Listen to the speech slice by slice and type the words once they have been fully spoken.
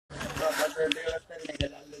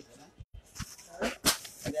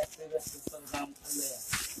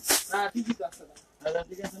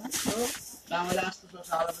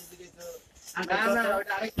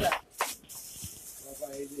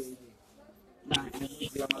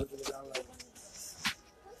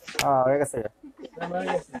হয়ে গেছে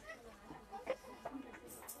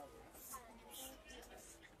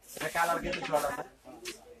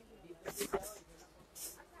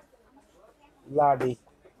লাডি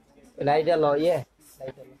লাইট লো ইয়ে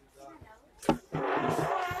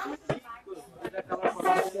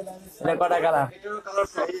এটা কটা কালার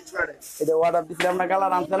এটা অর্ডার দিছিলাম না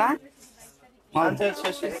কালার আনছে না আনছে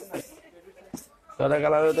শেষে কটা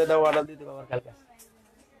কালার হতে এটা অর্ডার দিতে পারবে কালকে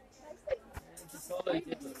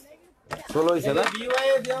 16 হইছে না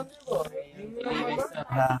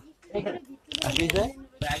হ্যাঁ আসিছে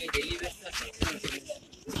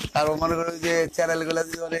আর মনে করো যে চ্যানেলগুলো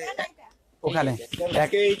দিলে ওখানে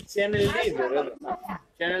একই চ্যানেল দিয়ে ধরে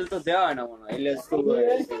চ্যানেল তো দেওয়া হয় না মনে হয় এলে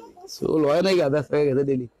সুল হয় নাই গাদা হয়ে গেছে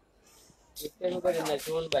দিলি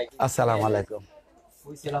আসসালামু আলাইকুম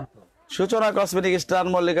সূচনা cosmetic star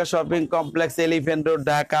Mallika shopping complex elephant road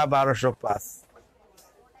Dhaka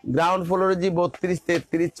 1205 ground ফ্লোরে জি 32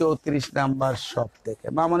 33 34 নাম্বার শপ থেকে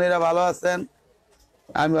মামুনিরা ভালো আছেন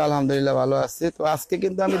আমি আলহামদুলিল্লাহ ভালো আছি তো আজকে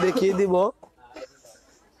কিন্তু আমি দেখিয়ে দিব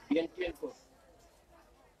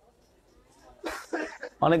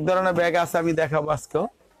অনেক ধরনের ব্যাগ আছে আমি দেখাবো আজকে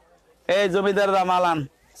এই জমিদার রামালান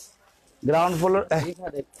গ্রাউন্ড ফ্লোর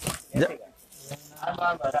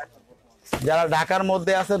যারা ঢাকার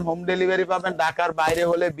মধ্যে আছেন হোম ডেলিভারি পাবেন ঢাকার বাইরে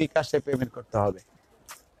হলে বিকাশে পেমেন্ট করতে হবে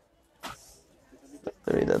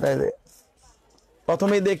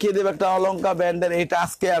প্রথমেই দেখিয়ে দেব একটা অলংকা ব্র্যান্ডের এটা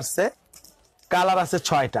আজকে আসছে কালার আছে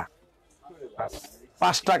 6টা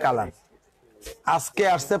 5টা কালার আজকে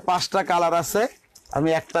আসছে 5টা কালার আছে আমি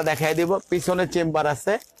একটা দেখাই দিব পিছনে চেম্বার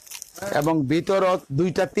আছে এবং ভিতরও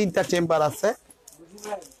 2টা 3টা চেম্বার আছে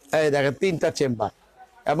এই দেখেন 3টা চেম্বার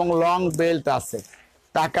এবং লং বেল্ট আছে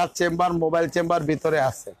টাকার চেম্বার মোবাইল চেম্বার ভিতরে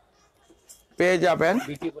আছে পেয়ে যাবেন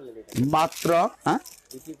মাত্র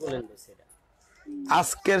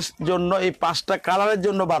আজকের জন্য এই 5টা কালারের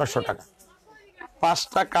জন্য 1200 টাকা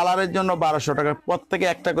 5টা কালারের জন্য 1200 টাকা প্রত্যেকে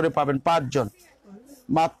একটা করে পাবেন 5 জন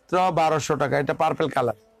মাত্র 1200 টাকা এটা পার্পল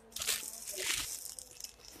কালার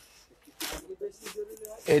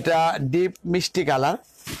এটা ডিপ মিষ্টি colour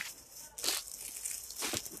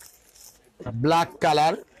black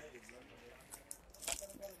colour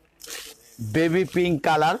baby pink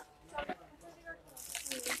colour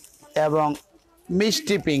এবং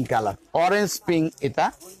মিষ্টি পিঙ্ক কালার অরেঞ্জ পিঙ্ক এটা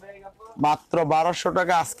মাত্র 1200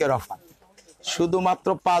 টাকা আজকের অফার শুধুমাত্র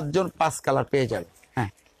 5 জন 5 কালার পেয়ে যাবে হ্যাঁ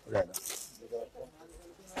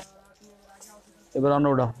এবার অন্য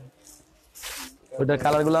ওইটার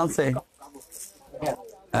কালার গুলো আনছে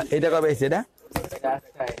এটা কবে এসে এটা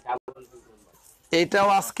এইটাও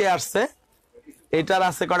আজকে আসছে এটার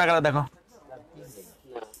আছে কটা কালার দেখো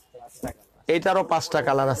এটারও 5টা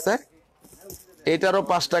কালার আছে এটারও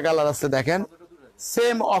 5টা কালার আছে দেখেন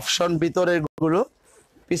সেম অপশন ভিতরের গুলো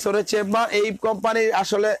পিছনে চেম্বার এই কোম্পানির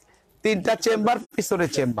আসলে 3টা চেম্বার পিছনে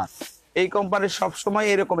চেম্বার এই কোম্পানির সব সময়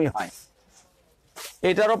এরকমই হয়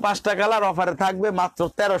এটারও 5টা কালার অফারে থাকবে মাত্র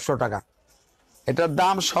 1300 টাকা এটার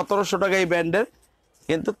দাম 1700 টাকা এই ব্র্যান্ডের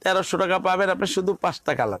কিন্তু 1300 টাকা পাবেন আপনি শুধু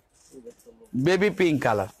 5টা colour baby pink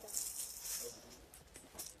colour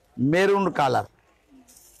maroon colour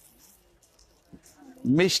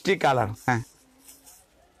মিষ্টি কালার হ্যাঁ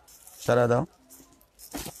সারা দাও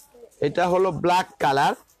এটা হলো ব্ল্যাক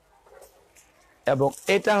কালার এবং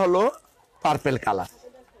এটা হলো পার্পল কালার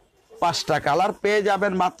 5টা কালার পেয়ে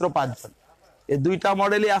যাবেন মাত্র 5 জন এই 2টা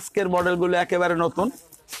মডেলই আজকের মডেলগুলো একেবারে নতুন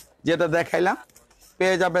যেটা দেখাইলাম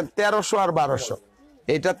পেয়ে যাবেন 1300 আর 1200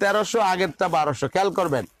 এটা 1300 আগেরটা 1200 খেয়াল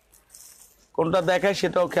করবেন কোনটা দেখায়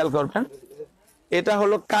সেটাও খেয়াল করবেন এটা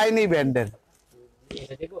হলো কাইনি ব্র্যান্ডের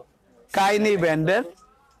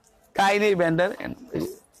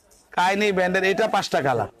কাইনি ব্র্যান্ডের এটা 5টা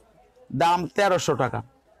কালার দাম 1300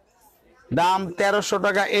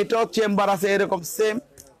 টাকা এটাও চেম্বার আছে এরকম সেম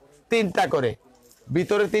 3টা করে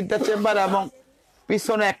ভিতরে 3টা চেম্বার এবং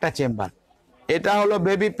পিছনে একটা চেম্বার এটা হলো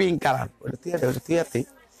বেবি পিঙ্ক কালার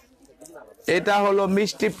এটা হলো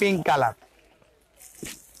মিষ্টি পিঙ্ক কালার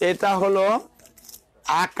এটা হলো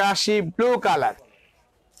আকাশী ব্লু কালার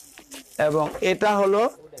এবং এটা হলো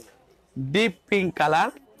ডিপ পিঙ্ক কালার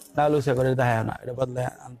ডালুসে করে দেখায় না এটা বদলে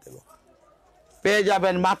আনতে পেয়ে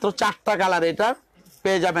যাবেন মাত্র 4টা কালার এটা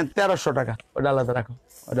পেয়ে যাবেন 1300 টাকা ওটা আলাদা রাখো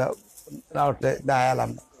ওটা দেখালাম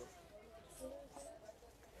না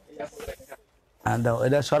দাও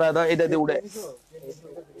এটা সরা দাও এটা দিয়ে উড়ে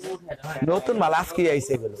নতুন মাল আজকে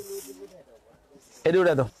আইছে এগুলো এটা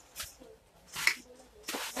উড়ে দাও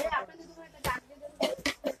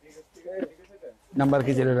নাম্বার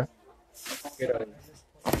কি ছিল এটা?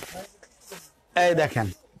 এই দেখেন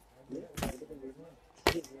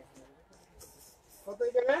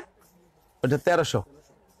ওটা 1300।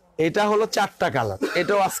 এটা হলো 4টা কালার,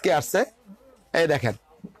 এটাও আজকে আসছে। এই দেখেন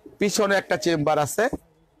পিছনে একটা চেম্বার আছে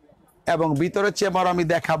এবং ভিতরে চেম্বার আমি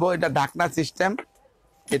দেখাবো। এটা ঢাকনা সিস্টেম,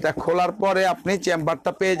 এটা খোলার পরে আপনি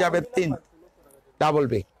চেম্বারটা পেয়ে যাবেন 3 ডাবল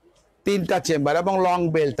বি, 3টা চেম্বার এবং লং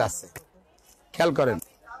বেল্ট আছে, খেয়াল করেন।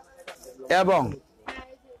 এবং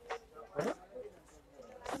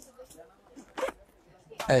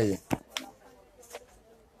এই যে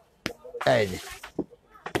এই যে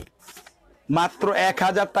মাত্র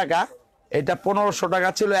 1000 টাকা, এটা 1500 টাকা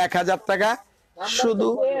ছিল, 1000 টাকা। শুধু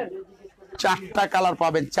 4টা কালার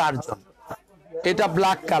পাবেন 4 জন। এটা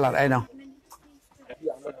ব্ল্যাক কালার, এই নাও,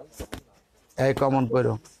 এই কমন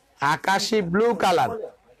পড়ো, আকাশি ব্লু কালার,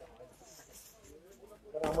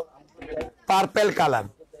 পার্পল কালার,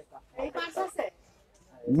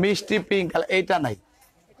 মিষ্টি পিঙ্ক কালার। এইটা নাই,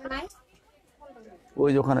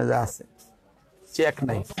 ওই ওখানে যা আছে চেক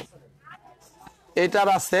নাই। এটার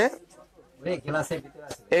আছে,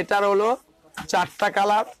 এটার হলো 4টা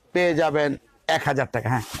কালার, পেয়ে যাবেন 1000 টাকা।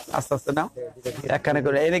 হ্যাঁ আস্তে আস্তে নাও, একখানে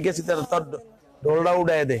করে এনে গেছি তোর ঢোলটা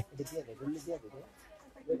উড়াই দে।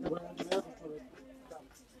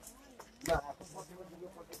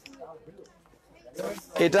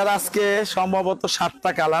 এটার আজকে সম্ভবত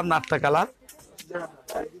 7টা কালার, 8টা কালার,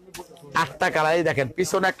 8টা কালার। এই দেখেন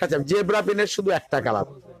পিছনে একটা জেব্রা পিনের শুধু একটা কালার,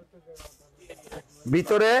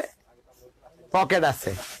 ভিতরে পকেট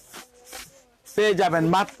আছে, পেয়ে যাবেন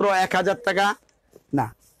মাত্র 1000 টাকা। না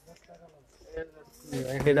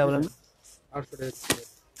এটা বলেন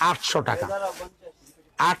 800 টাকা,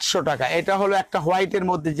 800 টাকা। এটা হলো একটা হোয়াইটের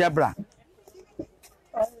মধ্যে জেব্রা।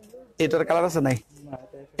 এটার কালার আছে নাই?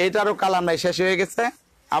 এটারও কালার নাই, শেষ হয়ে গেছে,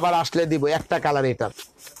 আবার আসলে দিব একটা কালার এটার।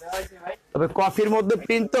 তবে কফির মধ্যে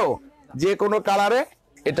প্রিন্ট তো যে কোনো কালারে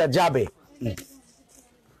এটা যাবে।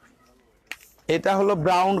 এটা হলো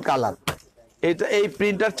ব্রাউন কালার, এটা এই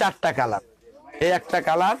প্রিন্টার 4টা কালার, এই একটা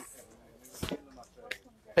কালার,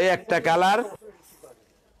 এই একটা কালার,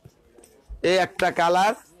 এই একটা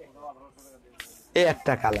কালার, এই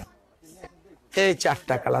একটা কালার, এই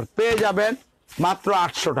 4টা কালার পেয়ে যাবেন মাত্র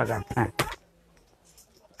 800 টাকা। হ্যাঁ,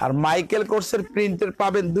 আর মাইকেল কোর্সের প্রিন্টের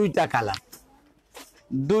পাবেন 2টা কালার,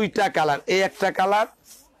 2টা কালার, এই একটা কালার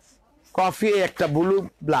কফি, এই একটা ব্লু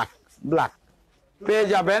ব্ল্যাক, ব্ল্যাক পেয়ে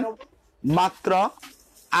যাবেন মাত্র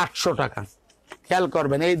 800 টাকা। খেয়াল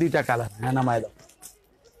করবেন এই 2টা কালার। হ্যাঁ নামাই দাও।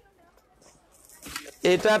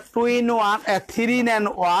 এটা 2 in 1, 3 in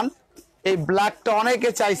 1। এই ব্ল্যাকটা অনেকে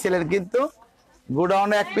চাইছিলেন, কিন্তু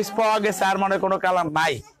গোডাউনে 1 পিস পাওয়া গেছে, আর মনে কোনো কালার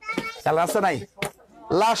নাই। কালার আছে নাই?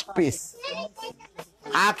 লাস্ট পিস,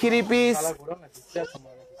 আখিরি পিস।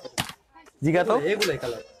 জিগা তো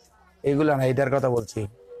এগুলা না, এটার কথা বলছি,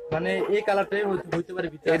 মানে এই কালারটাই হইতে পারে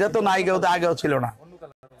ভিতরে। এটা তো নাই, আগেও ছিল না।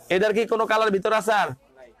 এটার কি কোনো কালার ভিতর আছে? আর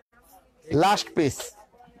লাস্ট পিস,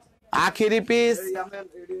 আখিরি পিস,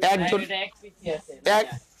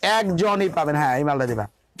 একজনই পাবেন। হ্যাঁ এই মালটা দিবা,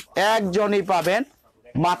 একজনই পাবেন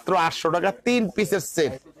মাত্র 800 টাকা, 3 পিসের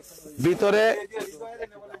সেট ভিতরে।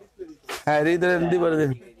 হ্যাঁ দিব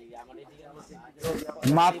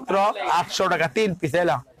মাত্র 800 টাকা, 3 পিস।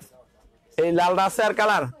 এলাম এই লালটা আছে আর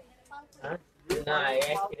কালার,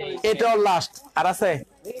 এটাও লাস্ট। আর আছে?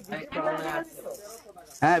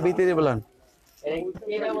 হ্যাঁ ভিতরে বলেন,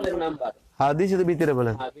 হ্যাঁ দিছি তো, ভিতরে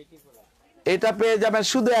বলেন। এটা পেয়ে যাবেন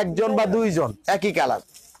শুধু 1 জন বা 2 জন, একই কালার।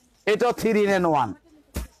 এটাও 3 in 1,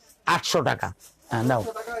 800 টাকা। হ্যাঁ নাও,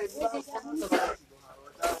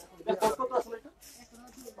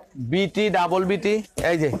 বিটি ডাবল বিটি।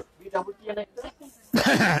 এই যে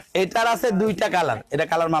এটার আছে 2টা কালার, এটা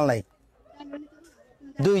কালার মাল নাই,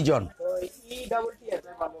 2 জন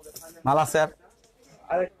মাল আছে।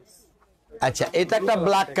 আচ্ছা এটা একটা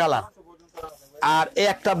ব্ল্যাক কালার, আর এই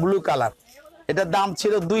একটা ব্লু কালার। এটার দাম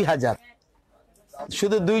ছিল 2000,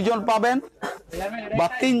 শুধু 2 জন পাবেন বা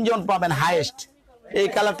 3 জন পাবেন হাইয়েস্ট। এই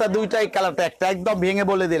কালারটা 2টা, এই কালারটা একটা, একদম ভেঙে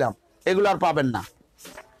বলে দিলাম, এগুলো আর পাবেন না।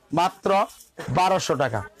 মাত্র 1200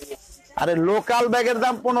 টাকা। আরে লোকাল ব্যাগের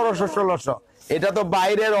দাম 1500 1600, এটা তো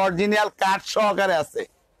বাইরের অরিজিনাল কাঠ সহকারে আছে,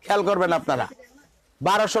 খেয়াল করবেন আপনারা।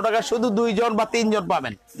 1200 টাকা, শুধু 2 জন বা 3 জন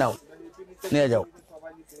পাবেন। নাও নিয়ে যাও।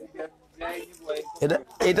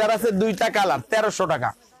 এটার আছে 2টা কালার, 1300 টাকা,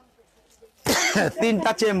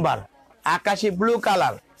 3টা চেম্বার, আকাশি ব্লু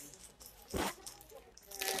কালার,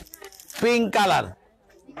 পিঙ্ক কালার,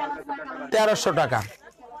 1300 টাকা।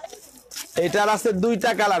 এটার আছে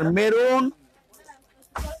 2টা কালার, মেরুন,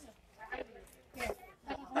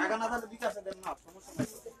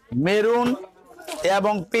 মেরুন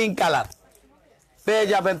এবং পিঙ্ক কালার, পেয়ে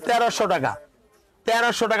যাবেন 1300 টাকা।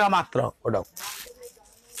 1300 টাকা মাত্র। ওটাও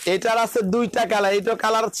এটার আছে দুইটা কালার, এটা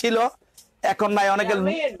কালার ছিল এখন নাই,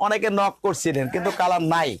 অনেকে নক করছিলেন কিন্তু কালার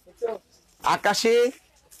নাই। আকাশি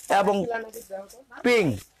এবং পিঙ্ক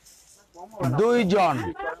দুইজন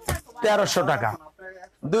 1300 টাকা।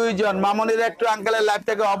 দুইজন মামনির একটু আঙ্কেলের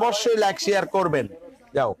লাইভটাকে অবশ্যই লাইক শেয়ার করবেন।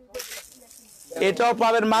 যাও, এটাও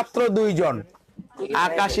পাবেন মাত্র দুইজন,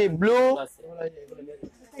 আকাশি ব্লু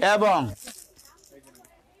এবং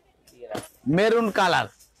মেরুন কালার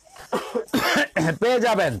পেয়ে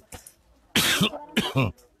যাবেন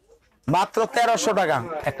মাত্র 1300 টাকা।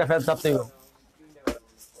 একটা ফ্যান চাপতে হবে।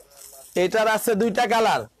 এটার আছে দুইটা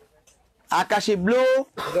কালার, আকাশি ব্লু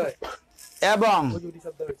এবং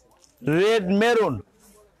রেড মেরুন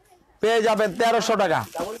পেয়ে যাবেন 1300 টাকা।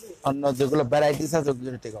 অন্য যেগুলো ভ্যারাইটিস আছে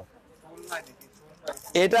ওগুলো ঠিক আছে।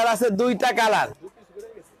 এটার আছে দুইটা কালার,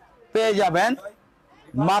 পেয়ে যাবেন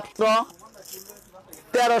মাত্র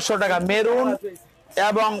 1300 টাকা, মেরুন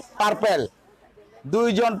এবং পার্পেল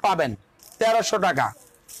দুইজন পাবেন 1300 টাকা।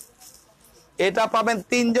 এটা পাবেন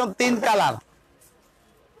তিনজন, তিন কালার।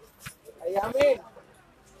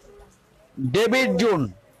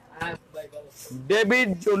 ডেভিড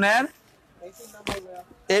জুনের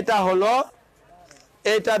এটা হলো,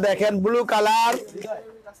 এটা দেখেন ব্লু কালার,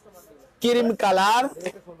 ক্রিম কালার,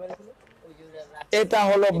 এটা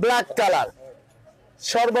হলো ব্ল্যাক কালার।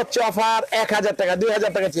 সর্বোচ্চ অফার 1000 টাকা,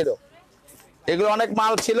 2000 টাকা ছিল। এগুলো অনেক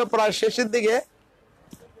মাল ছিল, প্রায় শেষের দিকে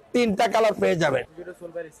তিনটা কালার পেয়ে যাবেন।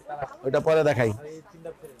 ওইটা পরে দেখাই।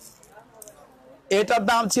 এটার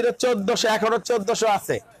দাম ছিল 1400, এখনো 1400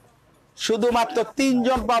 আছে। শুধুমাত্র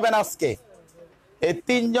তিনজন পাবেন আজকে, এই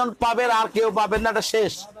তিনজন পাবেন, আর কেউ পাবেন না, এটা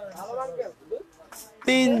শেষ।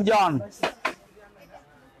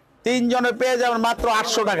 তিনজনে পেয়ে যাবেন মাত্র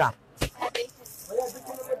 800 টাকা।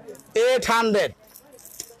 800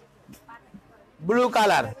 blue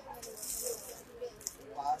colour,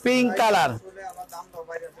 pink colour,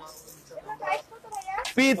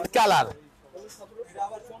 peach colour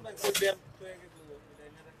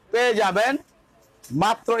পেয়ে যাবেন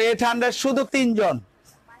মাত্র 800, শুধু তিনজন।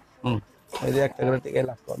 এই যে একটা করে টিকে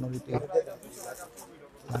লাভ করো,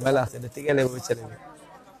 ঝামেলা আছে, টিকে লেবু ছেড়ে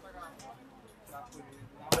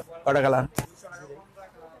কটা কালার।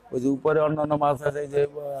 ওই যে উপরে অন্যান্য মাছ আছে, যে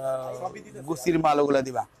গুছির মাল, ওগুলা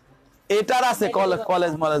দিবা। এটার আছে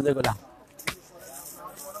কলেজ মলেজ যেগুলা।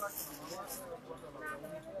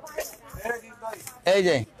 এই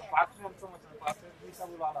যে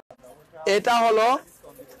এটা হলো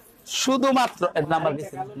শুধুমাত্র নাম্বার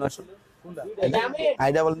দিছে 900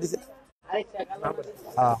 আইডা বলে দিছে।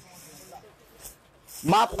 হ্যাঁ,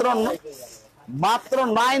 মাত্র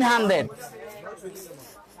 900।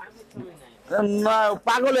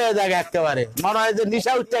 পাগল হয়ে যায় একেবারে, মনে হয় যে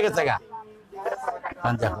নিশা উঠতে গেছে গা।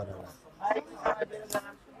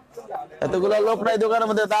 এতগুলো লোক নাই দোকানের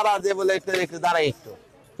মধ্যে, দাঁড়া যে বলে একটু দাঁড়াই, একটু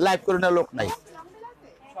লাইভ করে না, লোক নাই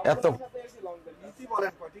এত।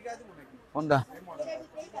 কোনটা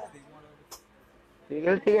ঠিক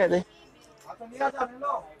আছে।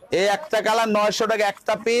 এই একটা কালার 900 টাকা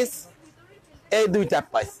একটা পিস, এই দুইটা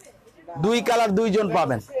পাইস, দুই কালার দুইজন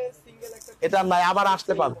পাবেন। এটা নাই, আবার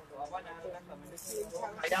আসতে পাবেন।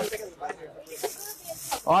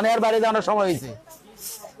 অনেক বাড়ি যাওয়ার সময় হয়েছে,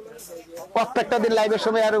 প্রত্যেকটা দিন লাইভের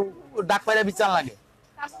সময় আর ডাক পাইলে বিচার লাগে,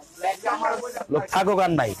 লোক থাকুক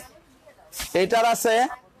আর নাই। এটার আছে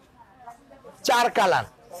 4 কালার,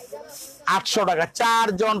 800 টাকা। 4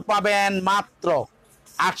 জন পাবেন মাত্র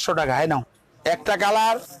 800 টাকা। এই নাও, একটা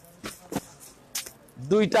কালার,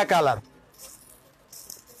 দুইটা কালার,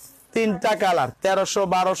 তিনটা কালার, 1300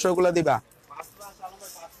 1200 গুলো দিবা।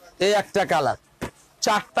 এই একটা কালার,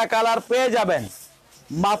 4টা কালার পেয়ে যাবেন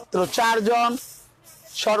মাত্র 4 জন,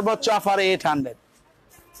 সর্বোচ্চ অফারে 800।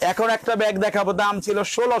 এখন একটা ব্যাগ দেখাবো, দাম ছিল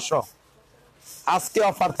 1600, আজকে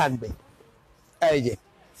অফার থাকবে। এই যে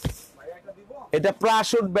এটা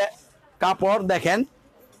প্রাশুট কাপড়, দেখেন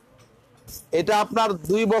এটা আপনার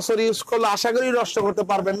 2 বছর ইউজ করলে আশা করি নষ্ট করতে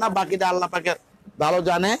পারবেন না, বাকিটা আল্লাহ পাকে ভালো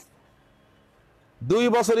জানে। 2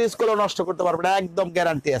 বছর ইউজ করলে নষ্ট করতে পারবেন না, একদম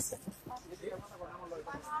গ্যারান্টি আছে।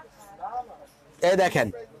 এই দেখেন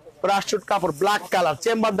প্রাশুট কাপড়, ব্ল্যাক কালার,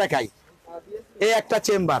 চেম্বার দেখাই। এই একটা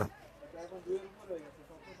চেম্বার,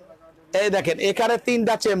 এই দেখেন এখানে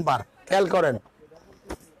 3টা চেম্বার, খেয়াল করেন।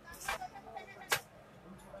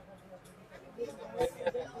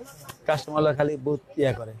 কাস্টমাররা খালি বুথ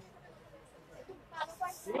ইয়া করে,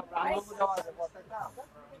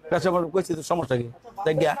 কাস্টমার কইছি তো সমস্যা কি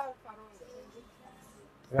দেখ গিয়া,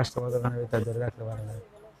 কাস্টমার দোকানে ভিতরে ধরে রাখতে পারে না,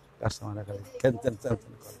 কাস্টমাররা খালি টেনশন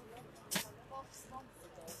করে।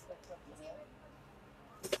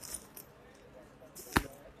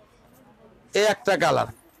 এই একটা কালার,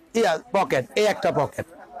 ইয়া পকেট, এই একটা পকেট।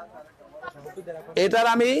 এটার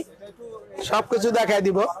আমি সবকিছু দেখাই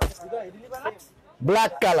দিব।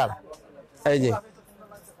 ব্ল্যাক কালার, এই যে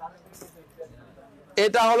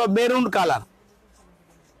এটা হলো মেরুন কালার,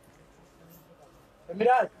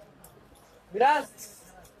 মিরাজ মিরাজ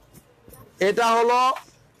এটা হলো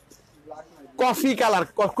কফি কালার,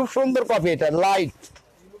 খুব সুন্দর কফি, এটা লাইট।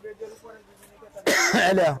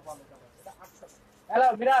 হ্যালো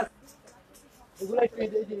মিরাজ, এগুলো একটু এই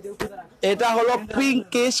যে উপরে রাখ। এটা হলো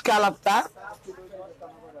পিঙ্কিশ কালারটা,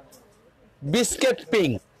 বিস্কিট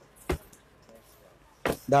পিঙ্ক।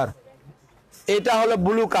 ধর, এটা হলো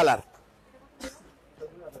ব্লু কালার,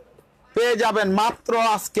 পেয়ে যাবেন মাত্র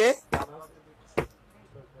আজকে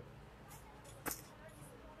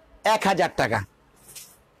 1000 টাকা।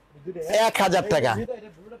 1000 টাকা।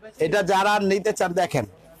 এটা যারা নিতে চান দেখেন,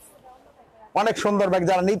 অনেক সুন্দর ব্যাগ,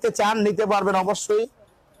 যারা নিতে চান নিতে পারবেন অবশ্যই।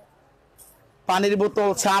 পানির বোতল,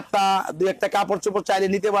 ছাতা, দুই একটা কাপড় চোপড় চাইলে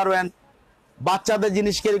নিতে পারবেন, বাচ্চাদের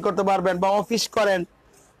জিনিস ক্যারি করতে পারবেন, বা অফিস করেন।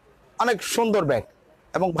 অনেক সুন্দর ব্যাগ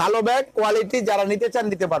এবং ভালো ব্যাগ, কোয়ালিটি, যারা নিতে চান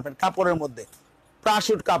নিতে পারবেন। কাপড়ের মধ্যে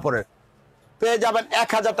প্রাশুট কাপড়ের, পেয়ে যাবেন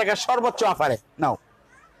 1000 টাকা সর্বোচ্চ অফারে। নাও,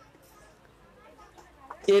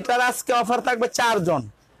 এটার আজকে অফার থাকবে 4 জন।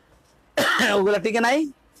 ওগুলা টিকে নাই,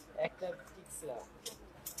 একটা টিকছিল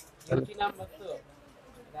ইউটি নাম্বার তো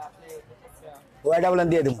এটা আপনি ওইটা বলেন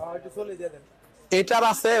দিয়ে দেবো। একটু চলে দিয়ে দেন। এটার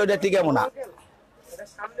আছে, ওইটা টিকে না। এটা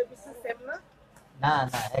সামনে পিছনে সেম না? না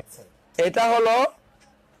না এক্সেল। এটা হলো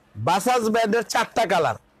বাসাজ ব্র্যান্ডের 4টা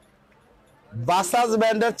কালার, বাসাজ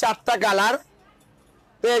ব্র্যান্ডের 4টা কালার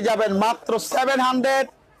পেয়ে যাবেন মাত্র 700,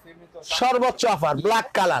 সর্বোচ্চ offer. Black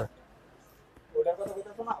colour,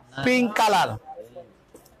 pink colour,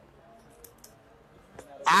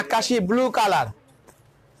 আকাশি ব্লু কালার,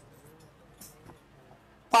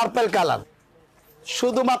 পার্পল কালার,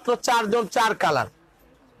 শুধুমাত্র 4 জন, 4 কালার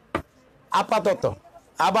আপাতত,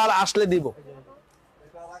 আবার আসলে দিব।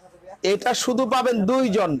 এটা শুধু পাবেন 2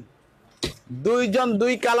 জন, 2 জন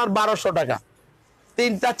 2 কালার 1200 টাকা।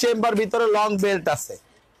 3টা চেম্বার ভিতরে লং বেল্ট আছে,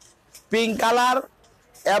 পিঙ্ক কালার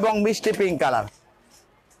এবং মিষ্টি পিঙ্ক কালার,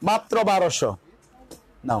 মাত্র 1200।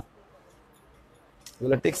 নাও,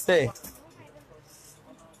 এগুলো ঠিকছে?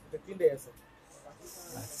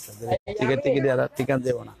 ঠিকান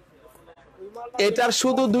দেব না। এটার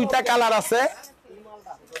শুধু 2টা কালার আছে,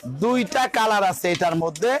 2টা কালার আছে এটার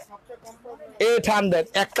মধ্যে। 800,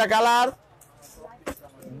 একটা কালার,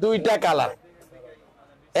 2টা কালার,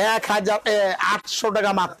 1800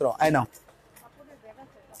 টাকা মাত্র। এই নাও,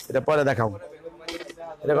 এটা পরে দেখাও।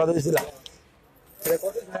 এটা কত দিছিলাম?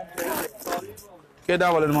 কেটা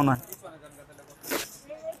বলেন মনে হয়?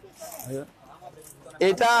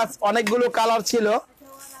 এটা অনেকগুলো কালার ছিল,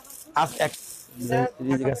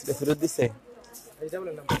 ফেরত দিছে।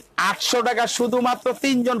 800 টাকা শুধুমাত্র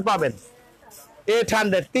 3 জন পাবেন।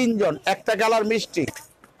 800, 3 জন, একটা কালার মিষ্টি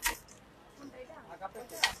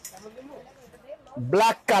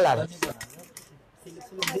ব্ল্যাক কালার,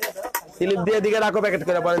 স্লিপ দিয়ে দিকে রাখো, প্যাকেট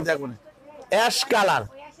করে পরে দেখুন। অ্যাশ কালার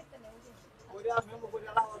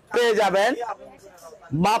পেয়ে যাবেন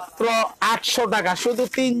মাত্র 800 টাকা, শুধু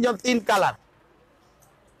 3 জন, 3 কালার।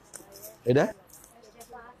 এটা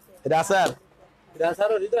এটা স্যার, এটা স্যার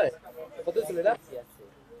হৃদয় কত ছিল এটা?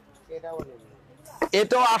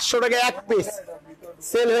 এটাও 800 টাকা এক পিস,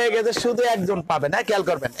 সেল হয়ে গেছে। শুধু একজন পাবেন, হ্যাঁ খেয়াল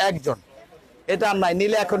করবেন, একজন। এটা আর নাই,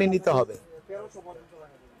 নিলে এখনই নিতে হবে।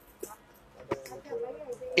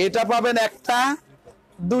 এটা পাবেন একটা,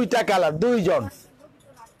 2টা কালার, 2 জন।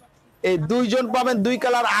 এই 2 জন পাবেন 2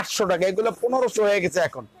 কালার, 800 টাকা। এগুলো 1500 হয়ে গেছে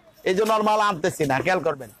এখন, এই জন্য নরমাল আনতেছি না, খেয়াল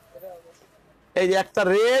করবেন। এই যে একটা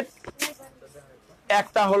রেড,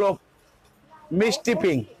 একটা হলো মিষ্টি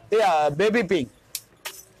পিঙ্ক, বেবি পিঙ্ক,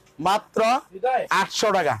 মাত্র 800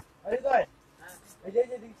 টাকা। হৃদয় এই যে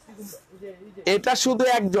এটা শুধু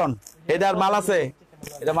একজন। এটার মাল আছে,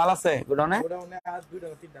 এটা মাল আছে গোডাউনে, গোডাউনে আর 2টা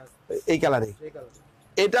 3টা আছে এই কালারে। এই কালার।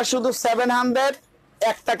 এটা শুধু 700,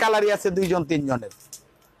 একটা কালারই আছে 2 জন 3 জনের।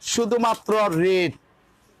 শুধুমাত্র রেড,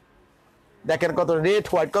 দেখেন কত রেড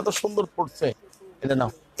হোয়াইট, কত সুন্দর পড়ছে। এটা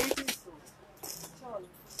নাও,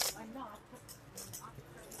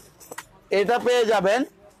 এটা পেয়ে যাবেন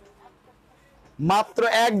মাত্র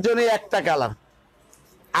একজনই, একটা কালার,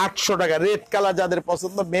 800 টাকা। রেড কালার যাদের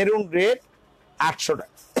পছন্দ, মেরুন রেড, 800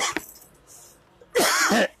 টাকা।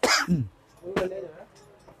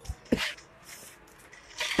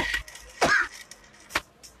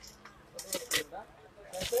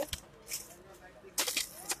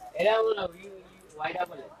 এরা হলো ওয়াইডা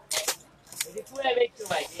বলে এই যে পুরো একটু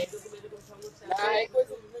ভাই এরকম সমস্যা না।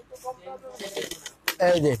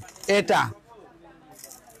 এই যে এটা,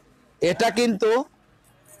 এটা কিন্তু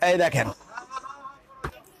এই দেখেন,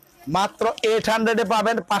 মাত্র 800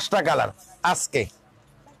 পাবেন 5টা কালার আজকে।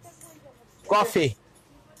 কফি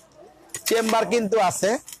চেম্বার কিন্তু আছে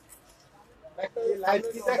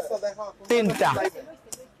 3টা।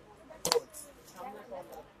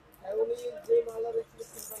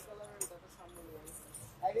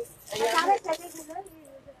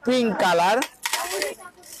 Pink colour,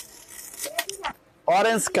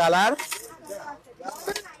 orange colour.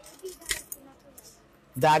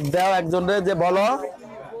 ডাক দাও একজনের যে বলো।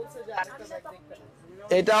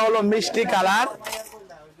 এটা হলো মিষ্টি কালার,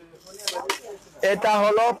 এটা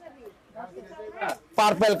হলো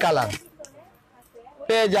পার্পল কালার।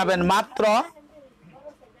 পেয়ে যাবেন মাত্র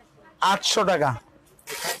 800 টাকা।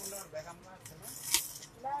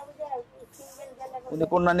 উনি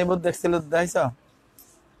কন্যা নিবুদ দেখছিল দেখছ?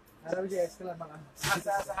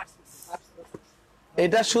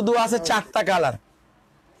 এটা শুধু আছে 4টা কালার,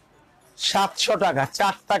 700 টাকা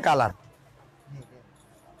 4টা কালার।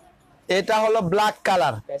 এটা হলো ব্ল্যাক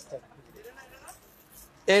কালার,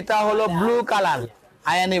 এটা হলো ব্লু কালার,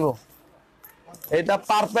 আয়া নিব। এটা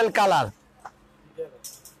পার্পল কালার,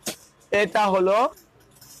 এটা হলো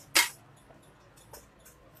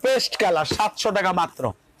পেস্ট কালার। 700 টাকা মাত্র।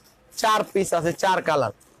 4 পিস আছে, 4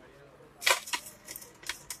 কালার।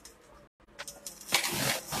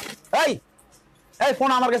 এই এই ফোন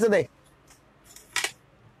আমার কাছে দে।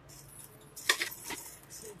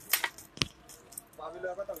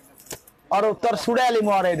 আর তোর ছুড়ে আলি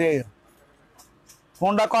মরে দে,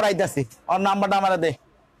 ফোনটা করাইতেছি। ওর নাম্বারটা আমার দে।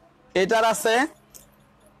 এটার আছে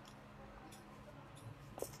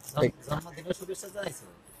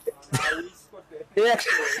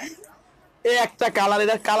একটা কালার,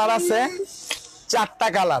 এটার কালার আছে 4টা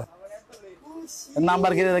কালার।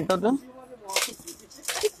 নাম্বার কি দেখতো তো?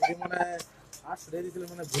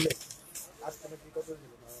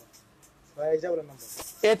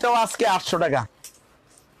 এটাও আজকে 800 টাকা।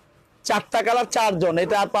 4টা কালার 4 জন।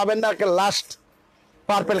 এটা আর পাবেন না। লাস্ট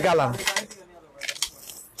পার্পল কালার,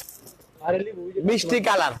 মিষ্টি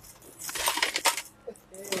কালার,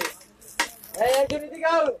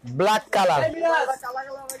 ব্ল্যাক কালার।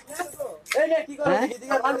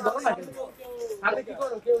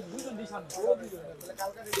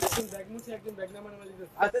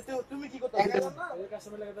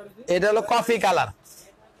 এটা হলো কফি কালার।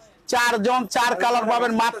 4 জন 4 কালার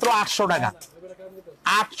পাবেন মাত্র 800 টাকা।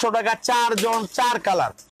 800 টাকা 4 জন 4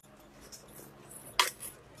 কালার।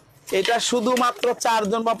 এটা শুধুমাত্র 4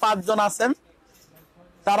 জন বা 5 জন আছেন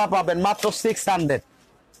তারা পাবেন মাত্র 600।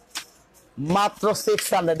 মাত্র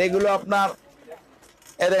 600। এগুলো আপনার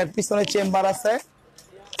এর পিছনে চেম্বার আছে,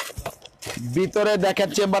 ভিতরে দেখেন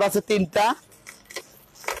চেম্বার আছে 3টা।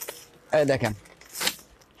 এই দেখেন,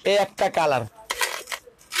 এই একটা কালার,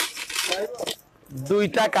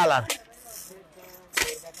 2টা কালার,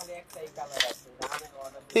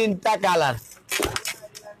 3টা কালার,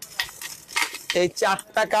 এই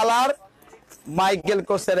 4টা কালার। মাইকেল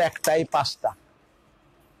কোসের একটাই 5টা।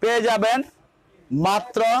 পেয়ে যাবেন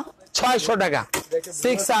মাত্র 600 টাকা।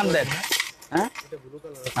 600। হ্যাঁ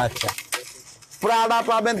আচ্ছা। প্রাডা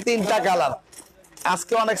পাবেন 3টা কালার।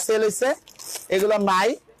 আজকে অনেক সেল হয়েছে, এগুলো নাই,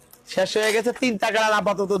 শেষ হয়ে গেছে। 3টা কালার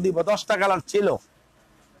আপাতত দিব, 10টা কালার ছিল।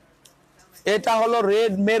 এটা হলো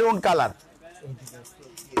রেড মেরুন কালার,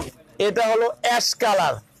 এটা হলো অ্যাশ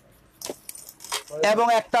কালার, এবং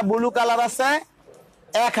একটা ব্লু কালার আছে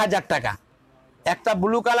 1000 টাকা। একটা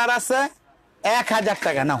ব্লু কালার আছে 1000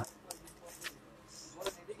 টাকা। নাও।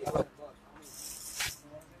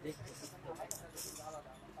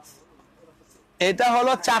 এটা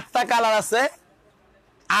হলো 4টা কালার আছে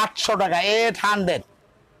 800 টাকা। 800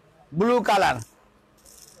 ব্লু কালার।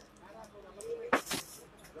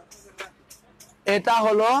 এটা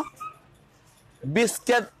হলো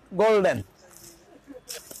বিস্কিট গোল্ডেন,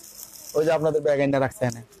 ওই যে আপনাদের ব্যাগ এনে রাখছে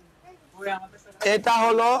এনে। এটা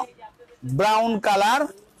হলো ব্রাউন কালার,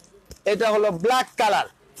 এটা হলো ব্ল্যাক কালার।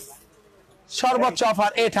 সর্বোচ্চ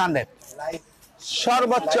অফার 800।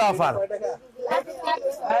 সর্বোচ্চ অফার।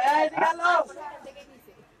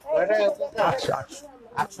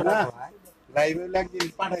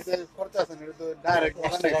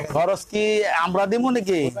 খরচ কি আমরা দিব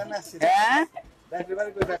নাকি? হ্যাঁ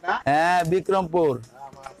হ্যাঁ, বিক্রমপুর।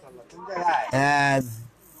 হ্যাঁ,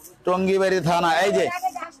 টঙ্গিবাড়ি থানা। এই যে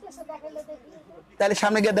তাহলে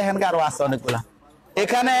সামনে গিয়ে দেখেন আরো আছে অনেকগুলা।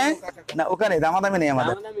 এখানে না, ওখানে দামাদামি নেই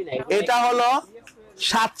আমাদের। এটা হলো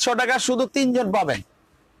 700 টাকা, শুধু 3 জন পাবেন।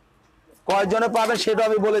 কয়জনে পাবেন সেটা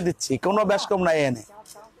আমি বলে দিচ্ছি, কোনো বেশ কম নাই এনে।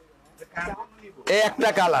 এই একটা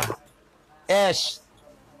কালার অ্যাশ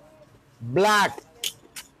ব্ল্যাক।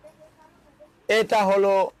 এটা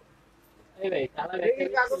হলো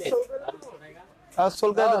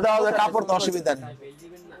কাপড় তো অসুবিধা নেই।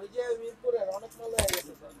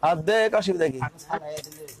 আর দেখ অসুবিধা কি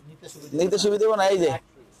নিতে সুবিধা হবে না। এই যে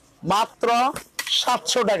মাত্র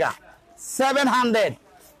 700 টাকা, 700,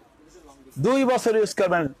 2 বছর ইউজ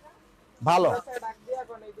করবেন ভালো।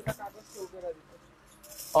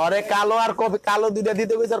 আরে কালো আর কপি, কালো দুইটা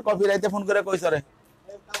দিতে কইছ আর কপি রাইতে ফোন করে কইছ রে।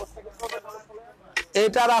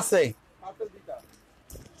 এটার আছে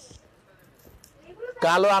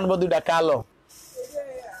কালো, আনবো দুইটা কালো।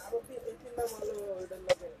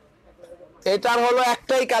 এটার হলো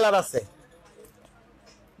একটাই কালার আছে,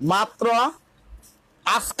 মাত্র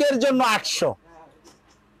আজকের জন্য 800।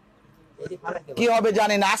 কি হবে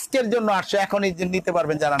জানি না, আজকের জন্য 800, এখনই নিতে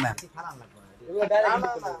পারবেন যারা না।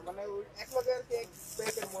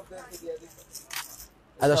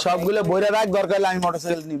 আচ্ছা সবগুলো বইরা রাখ, দরকার হলে আমি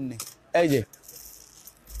মোটরসাইকেল নিমনি। এই যে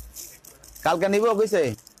কালকে নিব কইছে।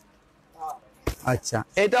 আচ্ছা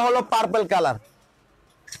এটা হলো পার্পল কালার,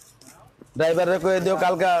 ড্রাইভাররে কয়ে দিও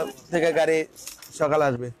কালকে থেকে গাড়ি সকাল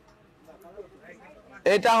আসবে।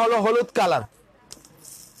 এটা হলো হলুদ কালার,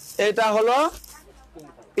 এটা হলো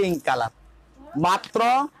পিঙ্ক কালার, মাত্র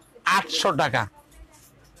 800 টাকা,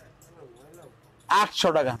 800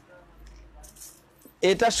 টাকা।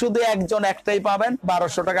 এটা শুধু একজন একটাই পাবেন,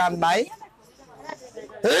 1200 টাকা আর নাই,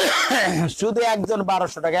 শুধু একজন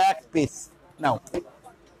 1200 টাকা এক পিস নাও।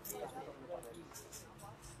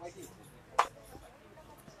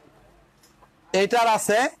 এটার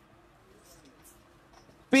আছে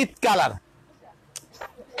পিট কালার,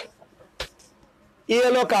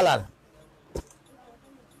 ইয়েলো কালার,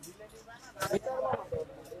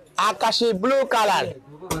 আকাশি ব্লু কালার,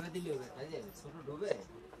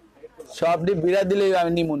 সবটি বিড়া দিলে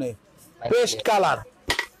আমি নিমুনে। Paste colour,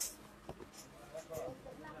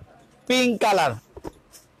 pink colour,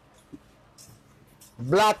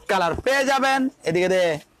 black colour পেয়ে যাবেন। এদিকে দে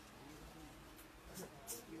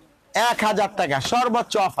 1000 টাকা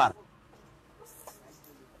সর্বোচ্চ অফার।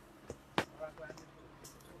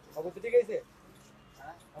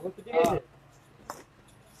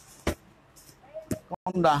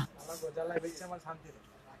 কোনটা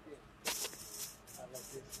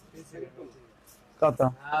কত?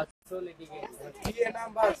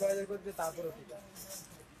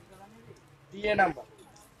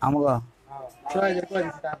 আমগো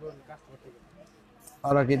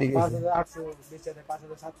ওরা কি দিকে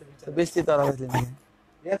বেশি তো ওরা বেশি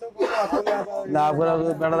না ওরা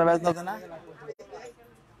বেড়াটা ব্যস্ত আছে না।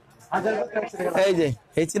 এই যে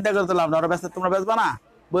এই চিন্তা করতে লাভ না, ওরা ব্যস্ত, তোমরা বেচবা না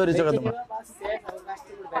বই রয়েছে তোমরা।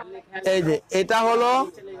 এই যে এটা হলো,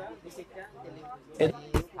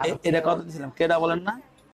 এটা কত দিয়েছিলাম কেটা বলেন না,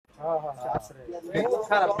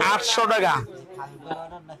 800 টাকা।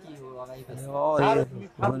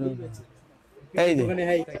 এই যে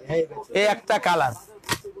এই একটা কালার,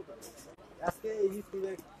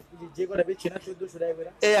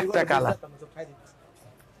 এই একটা কালার,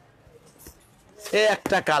 এই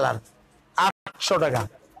একটা কালার 800 টাকা।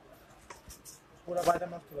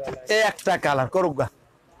 এই একটা কালার করুক গা,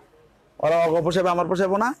 ওরা অগ পোষাবে আমার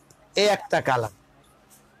পোষাবো না। এই একটা কালার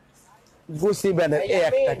গুচি ব্যান্ডের, এই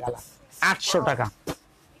একটা কালার 800 টাকা।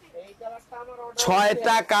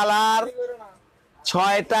 6টা কালার,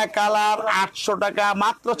 6টা কালার 800 টাকা,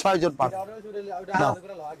 মাত্র 6 জন পাবে।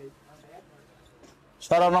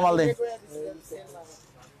 সরানো মাল নেই।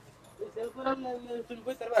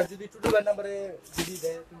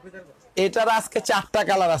 এটার আজকে 4টা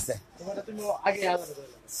কালার আছে,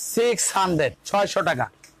 600, 600 টাকা।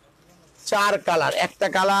 4 কালার, একটা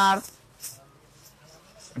কালার,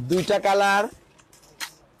 2টা কালার,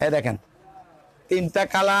 এই দেখেন 3টা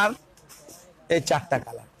কালার, এই 4টা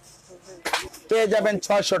কালার পেয়ে যাবেন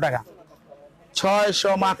 600 টাকা।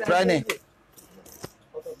 600 মাত্র, এনে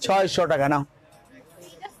 600 টাকা নাও।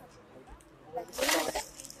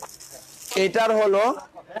 এটার হলো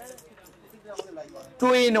 2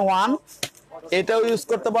 in 1, এটাও ইউজ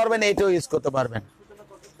করতে পারবেন, এটাও ইউজ করতে পারবেন।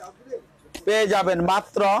 পেয়ে যাবেন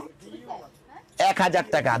মাত্র 1000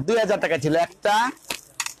 টাকা, 2000 টাকা ছিল একটা।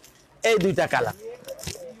 এই 2টা কালার,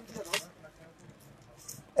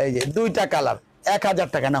 এই যে 2টা কালার 1000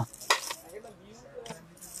 টাকা নাও।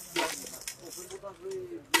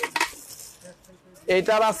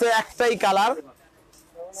 এটার আছে একটাই কালার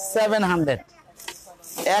 700,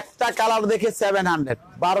 একটা কালার দেখে 700,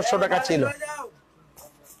 1200 টাকা ছিল।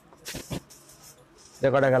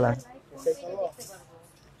 দেখো কালার,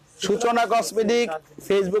 সূচনা কসমেটিক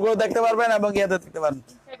ফেসবুকেও দেখতে পারবেন এবং ইয়াতে দেখতে পারবেন।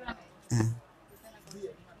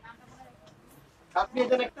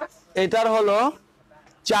 এটার হলো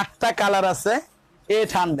 4টা কালার আছে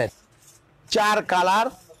 800, 4 কালার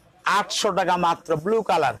 800 টাকা মাত্র। ব্লু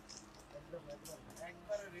কালার,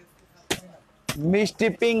 মিষ্টি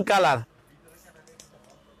পিঙ্ক কালার,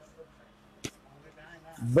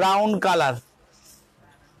 ব্রাউন কালার,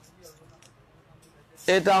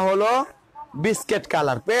 এটা হলো বিস্কিট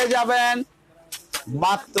কালার, পেয়ে যাবেন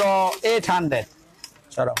মাত্র 800।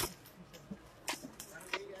 চলো,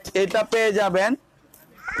 এটা পেয়ে যাবেন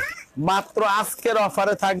মাত্র, আজকের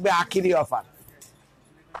অফারে থাকবে, আখিরি অফার,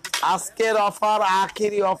 আজকের অফার,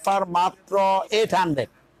 আখিরি অফার, মাত্র 800।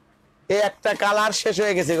 এই একটা কালার শেষ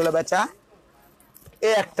হয়ে গেছে, এগুলো বেচা,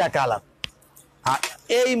 এই একটা কালার, আর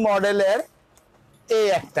এই মডেলের এই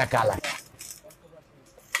একটা কালার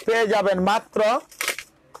পেয়ে যাবেন মাত্র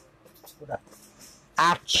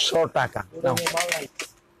 800 টাকা।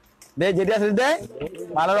 দে যেটা আছে দে,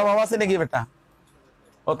 মালের অভাব আছে নাকি বেটা?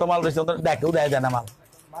 অত মাল রয়েছে, দেখ উদয় দেয় না মাল।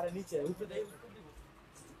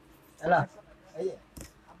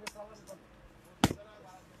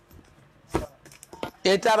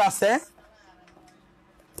 এটার আছে,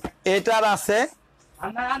 এটার আছে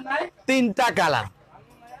তিনটা কালার,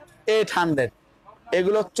 800।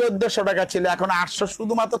 এগুলো 1400 টাকা ছিল, এখন 800,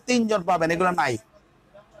 শুধুমাত্র 3 জন পাবেন, এগুলো নাই,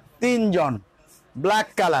 3 জন। ব্ল্যাক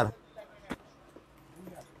কালার,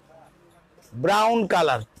 ব্রাউন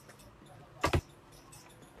কালার,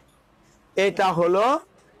 এটা হলো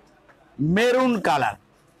মেরুন কালার।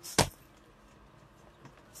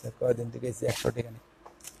 কয়দিন থেকে 100 টাকা নেই,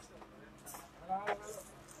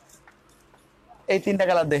 এই 3টা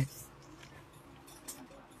কালার দে।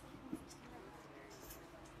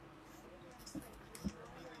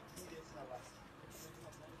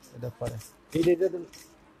 এটা পরে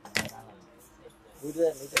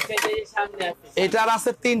সামনে আছে এটার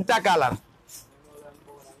আছে 3টা কালার,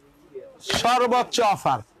 সর্বোচ্চ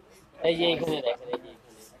অফার। এই যে এখানে দেখেন, এই যে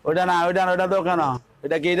এখানে ওটা না, ওইটা না, ওটা তো কেন,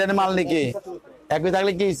 এটা কি এটার মাল নাকি? একই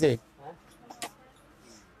থাকলে কি হয়েছে?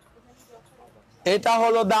 এটা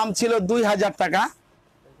হলো দাম ছিল 2000 টাকা,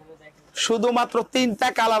 শুধুমাত্র 3টা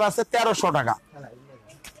কালার আছে 1300 টাকা।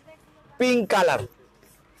 পিঙ্ক কালার,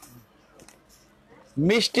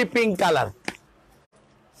 মিষ্টি পিঙ্ক কালার,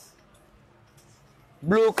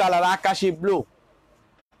 ব্লু কালার, আকাশি ব্লু,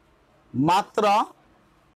 মাত্র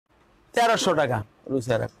 1300 টাকা।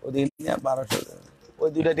 রুসের ওদিন 1200, ওই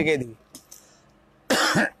দুইটা টিকে দিবি।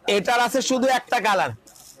 এটার আছে শুধু একটা কালার,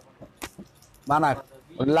 বানাক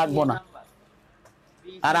লাগবো না,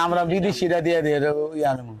 আর আমরা বিদেশিরা দিয়ে দিয়ে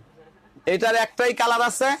আনবো। এটার একটাই কালার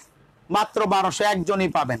আছে, মাত্র 1200, একজনই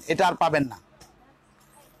পাবেন, এটা আর পাবেন না।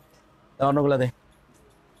 অন্যগুলা দে,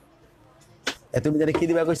 তুমি জানি কি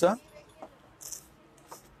দিবা কইছো?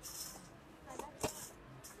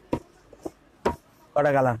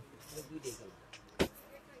 কটা কালার?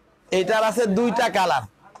 এটার আছে 2টা কালার,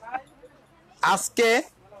 আজকে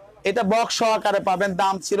এটা বক্স সহকারে পাবেন,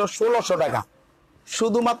 দাম ছিল 1600 টাকা,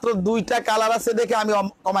 শুধুমাত্র 2টা কালার আছে দেখে আমি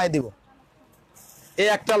কমাই দিব। এই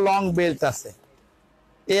একটা লং বেল্ট আছে,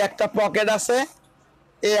 এই একটা পকেট আছে,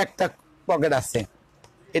 এই একটা পকেট আছে,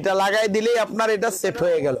 এটা লাগাই দিলেই আপনার এটা সেট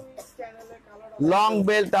হয়ে গেল। লং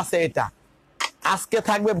বেল্ট আছে, এটা আজকে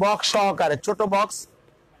থাকবে বক্স সহকারে, ছোট বক্স,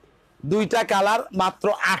 2টা কালার, মাত্র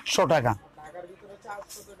 800 টাকা।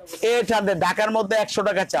 800, ঢাকার মধ্যে 100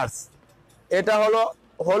 টাকা চার্জ। এটা হলো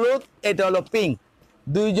হলুদ, এটা হলো পিঙ্ক,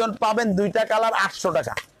 2 জন পাবেন, 2টা কালার, 800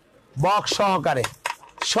 টাকা বক্স সহকারে,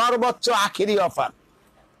 সর্বোচ্চ আখেরি অফার।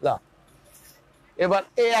 এবার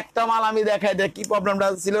এই একটা মাল আমি দেখাই, দেখ কি প্রবলেমটা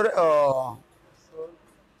ছিল রে। ও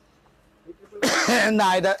না,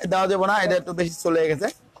 এটা দেওয়া যাবে না, এটা একটু বেশি চলে গেছে।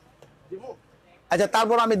 আচ্ছা,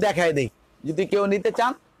 তারপর আমি দেখাই দিই, যদি কেউ নিতে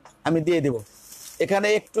চান আমি দিয়ে দিব। এখানে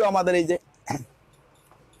একটু আমাদের এই যে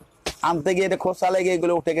আনতে গিয়ে এটা খোসা লেগে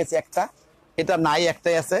এগুলো উঠে গেছে, একটা, এটা নাই,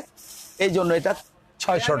 একটাই আছে, এই জন্য এটা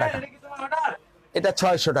 600 টাকা। এটা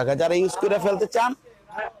 600 টাকা, যারা ইউজ করে ফেলতে চান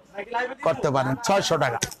করতে পারেন, 600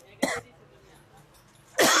 টাকা।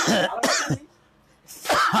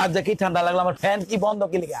 আর যে কি ঠান্ডা লাগলো, আমার ফ্যান কি বন্ধ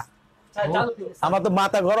কি লিগা, আমার তো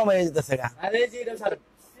মাথা গরম হয়ে যেতেছে গা।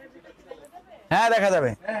 হ্যাঁ, দেখা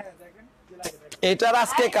যাবে। এটার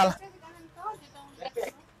আজকে কাল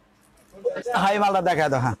হাই মালটা দেখা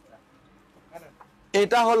দাও। হ্যাঁ,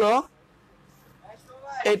 এটা হলো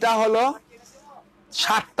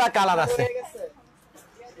 7টা কালার আছে,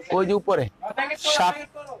 ওই যে উপরে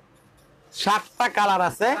 7টা কালার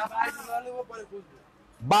আছে,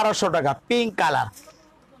 1200 টাকা। পিঙ্ক কালার,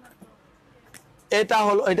 এটা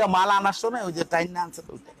হলো, এটা মাল আনার সময় ওই যে টাইম না আনছে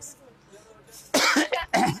তো উঠে গেছে।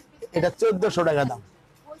 এটা 1400 টাকা দাম।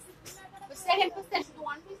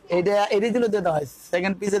 এটা এরই দিলে দেওয়া হয়,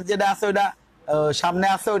 সেকেন্ড পিসের যেটা আছে ওইটা সামনে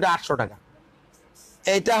আছে, ওইটা 800 টাকা।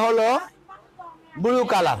 এটা হলো ব্লু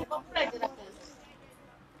কালার,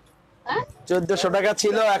 1400 টাকা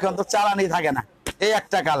ছিল, এখন তো চালানি থাকে না। এই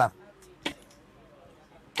একটা কালার,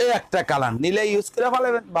 এই একটা কালার নিলে ইউজ করে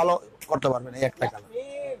ভালো করতে পারবেন, এই একটা কালার।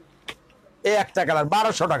 এই একটা কালার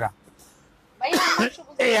 1200 টাকা।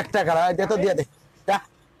 এই একটা কালার দে তো দিয়ে দে যা।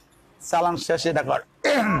 চালান শেষ এটা কর।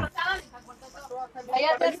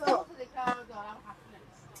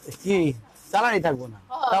 কি চালানি থাকবো না,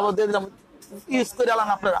 তারপর দিয়ে দিলাম ইউজ করে আলান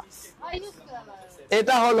আপনারা।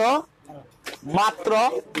 এটা হলো মাত্র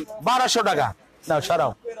 1200 টাকা। নাও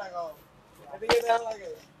সরাও।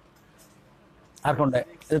 আর কোনটা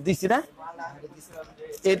দিচ্ছি না,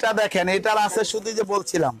 এটা দেখেন এটার আছে শুধু যে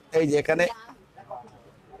বলছিলাম এই যে এখানে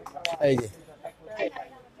এই যে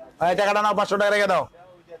এই টাকাটা নাও 500 টাকা রেখে দাও।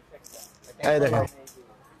 এই দেখেন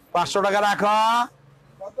 500 টাকা রাখো।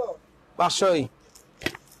 500ই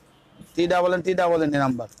টি ডাবল এন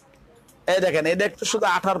নাম্বার। এই দেখেন এটা একটু শুধু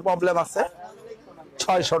আঠার প্রবলেম আছে।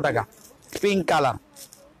 600 টাকা। Pink colour,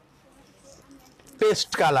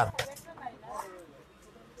 paste colour.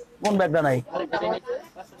 কোন ব্যাগটা নাই?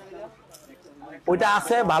 ওইটা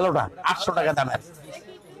আছে ভালোটা 800 টাকা দামের,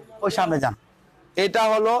 ওই সামনে যান। এটা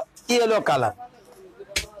হলো ইয়েলো কালার,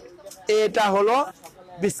 এটা হলো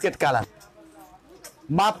বিস্কিট কালার,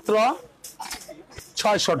 মাত্র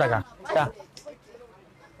 600 টাকা।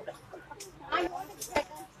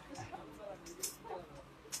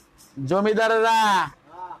 জমিদারেরা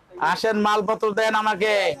আসেন, মালপত্র দেন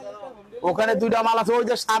আমাকে। ওখানে দুইটা মাল আছে, ওই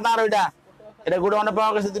যে সাদা আর ওইটা, এটা গোডাউনে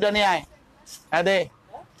পাওয়া গেছে, দুইটা নিয়ে আয়। হ্যাঁ দে,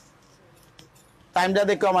 টাইমটা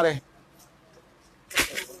দেখো আমারে।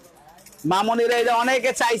 মামনিরা এটা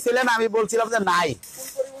অনেকে চাইছিলেন, আমি বলছিলাম যে নাই।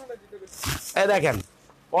 এই দেখেন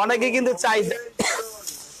অনেকে কিন্তু চাইছে,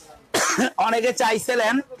 অনেকে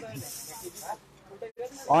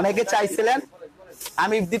চাইছিলেন,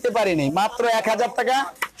 আমি দিতে পারিনি। মাত্র 1000 টাকা,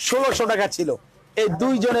 1600 টাকা ছিল। এই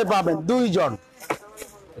দুইজনে পাবেন, দুইজন।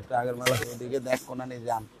 আগের মালা দিকে দেখ কোনা নিয়ে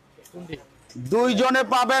যান। দুইজনে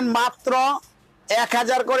পাবেন মাত্র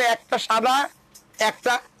 1000 করে, একটা সাদা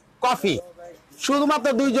একটা কফি, শুধুমাত্র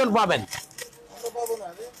দুইজন পাবেন।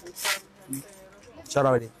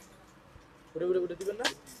 সরাবাড়ি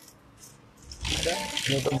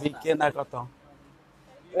বিকে না কত?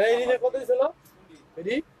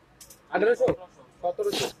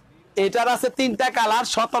 এটার আছে 3টা কালার,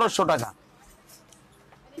 1700 টাকা।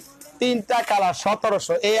 3টা কালার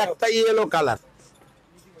 1700। এই একটা ইয়েলো কালার,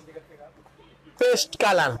 পেস্ট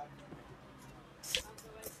কালার,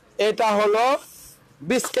 এটা হলো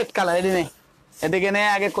বিস্কিট কালার। এটি নেই, এদিকে নেই,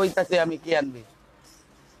 আগে কইতাছি আমি কি আনবি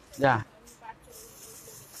যা।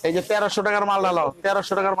 এই যে 1300 টাকার মাল ডালো,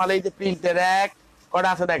 1300 টাকার মাল। এই যে প্রিন্টের এক কটা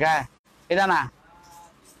আছে দেখা, এটা না,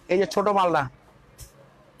 এই যে ছোট মালটা,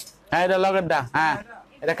 হ্যাঁ এটা লগেরটা, হ্যাঁ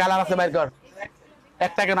এটা কালার আছে, বাইর কর।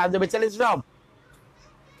 একটা কেন আজ 40 সব,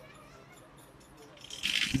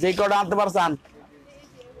 যে কটা আনতে পারছেন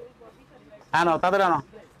আনো, তাদের আনো।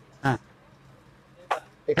 হ্যাঁ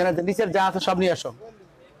এখানে নিচের যা আছে সব নিয়ে আসো।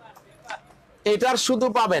 এটার শুধু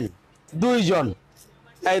পাবেন দুইজন।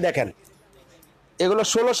 এই দেখেন এগুলো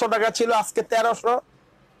 1600 টাকা ছিল, আজকে 1300,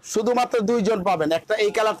 শুধুমাত্র দুইজন পাবেন। একটা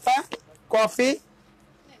এই কালারটা কফি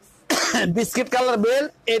বিস্কিট কালার বেল,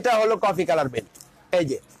 এটা হলো কফি কালার বেল। এই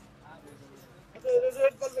যে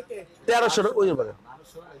 1300, ওই যে বলে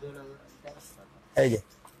এই যে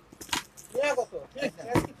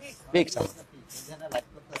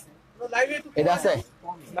এটা আছে,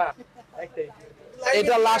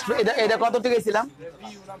 এটা লাস্ট, এটা কত থেকে ছিলাম?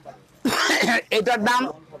 এটার দাম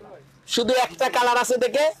শুধু একটা কালার আছে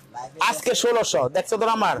দেখে আজকে 1600। দেখছো তো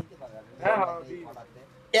আমার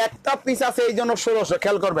একটা পিস আছে, এই জন্য 1600,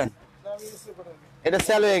 খেয়াল করবেন। এটা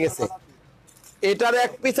সেল হয়ে গেছে। এটার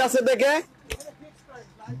এক পিস আছে দেখে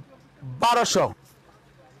 1200,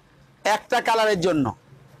 একটা কালারের জন্য।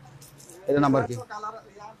 এটা নাম্বার কি?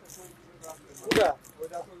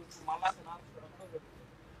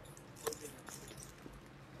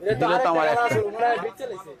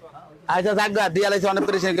 আচ্ছা থাক, দিয়া লাইছে, অনেক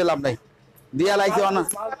পরিশ্রম করে লাভ নাই, দিয়া লাইছে অনেক,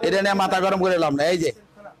 এটা নিয়ে মাথা গরম করে লাভ নাই। এই যে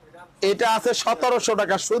এটা আছে 1700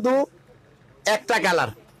 টাকা, শুধু একটা কালার।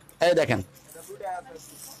 এই দেখেন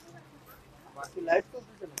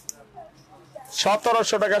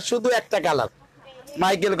 1700 টাকা, শুধু একটা কালার,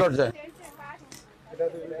 মাইকেল করছে।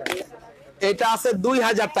 এটা আছে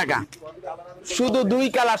 2000 টাকা, শুধু 2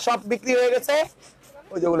 কালার, সব বিক্রি হয়ে গেছে।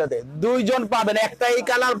 ওই যেগুলোতে দুইজন পাবেন, একটা এই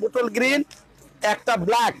কালার বোতল গ্রিন, একটা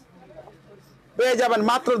ব্ল্যাক, পেয়ে যাবেন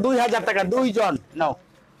মাত্র 2000 টাকা, দুইজন। নাও,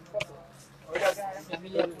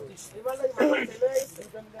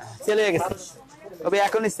 সেল হয়ে গেছে, তবে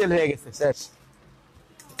এখনই সেল হয়ে গেছে, শেষ।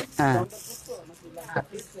 হ্যাঁ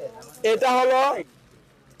এটা হলো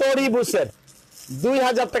তরিবুসের,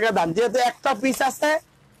 2000 টাকা দাম। যেহেতু একটা পিস আছে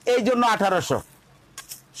এই জন্য 1800,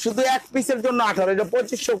 শুধু এক পিসের জন্য 18। এটা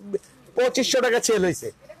 2500 টাকা সেল হয়েছে,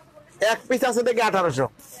 এক পিস আছে দেখে 1800।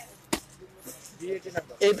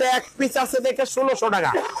 এটা এক পিস আছে দেখে 1600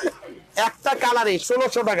 টাকা, একটা কালারে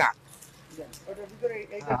 1600 টাকা।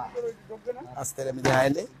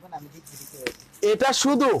 এটা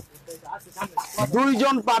শুধু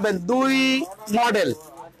দুইজন পাবেন, দুই মডেল,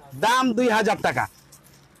 দাম 2000 টাকা।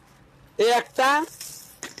 এই একটা,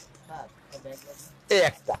 এই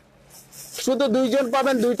একটা, শুধু দুইজন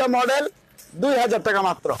পাবেন, দুইটা মডেল, 2000 টাকা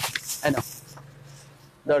মাত্র। এই নাও,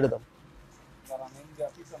 দাও এটা দাও।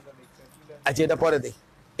 আচ্ছা এটা পরে দিই।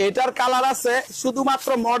 এটার কালার আছে, শুধুমাত্র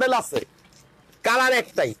মডেল আছে, কালার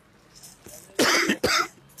একটাই।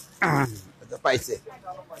 পাইছে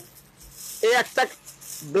এই একটা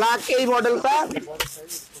ব্ল্যাক, এই মডেলটা,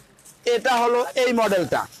 এটা হলো এই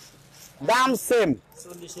মডেলটা, দাম সেম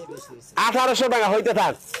 1800 টাকা। হইতে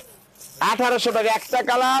থাক 1800 টাকা, একটা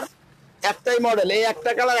কালার একটাই মডেল, এই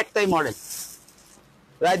একটা কালার একটাই মডেল।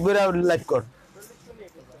 রাইট বইরা লাইভ কর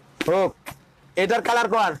হোক। এটার কালার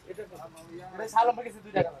কর,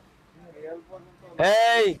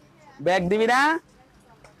 এই ব্যাগ দিবি না?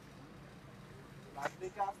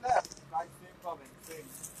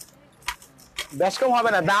 বেশ কম হবে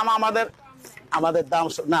না, দাম আমাদের, আমাদের দাম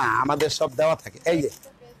না, আমাদের সব দেওয়া থাকে। এই যে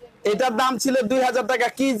এটার দাম ছিল 2000 টাকা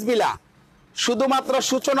কিজ বিলা, শুধুমাত্র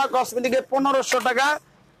সূচনা কসমেটিকে 1500 টাকা,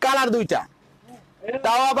 কালার দুইটা,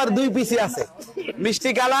 তাও আবার দুই পিসি আছে,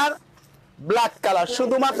 মিষ্টি কালার, ব্ল্যাক কালার,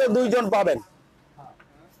 শুধুমাত্র দুইজন পাবেন,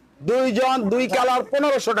 দুইজন, দুই কালার,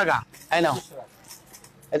 1500 টাকা। এই নাও,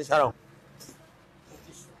 এই ছাড়াও,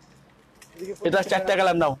 এটা 4টা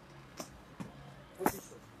কালার নাও।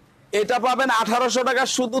 এটা পাবেন 1800 টাকা,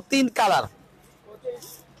 শুধু 3 কালার,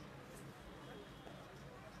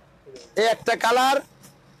 এই একটা কালার,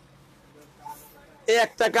 এই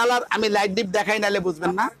একটা কালার, আমি লাইট ডিপ দেখাই নালে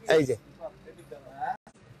বুঝবেন না। এই যে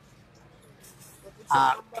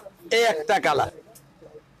আর এই একটা কালার,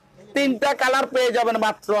 3টা কালার পেয়ে যাবেন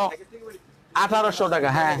মাত্র 1800 টাকা।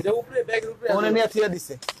 হ্যাঁ উনি নিয়ে থুয়ে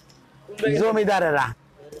দিছে জমিদারেরা।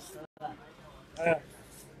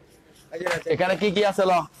 এখানে কি কি আছে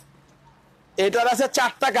ল, এটার আছে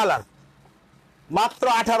 4টা কালার, মাত্র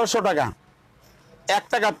 1800 টাকা।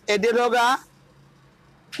 একটা এদের হোগা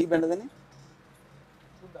কি ব্যান্ড জানি,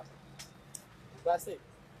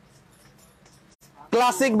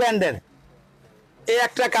 ক্লাসিক ব্যান্ডের, এই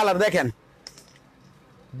একটা কালার দেখেন,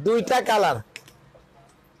 দুইটা কালার,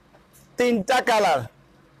 3টা কালার,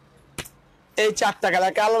 এই 4টা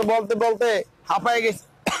কালার। কালার বলতে বলতে হাঁপায় গেছে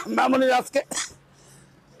মামুনির আজকে,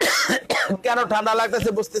 কেন ঠান্ডা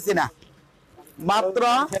লাগতেছে বুঝতেছি না। মাত্র,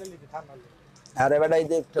 আরে বেটা এই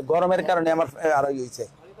যে গরমের কারণে আমার আরো হয়েছে,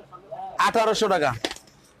 1800 টাকা।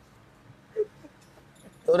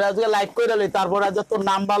 তোরা আজকে লাইভ করে লই, তারপর আজ তোর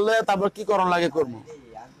নাম বাড়লে তারপর কি করণ লাগে করবো।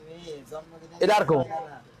 এটা আর কম,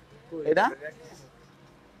 এটা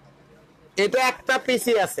এটা একটা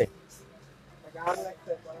পিসি আছে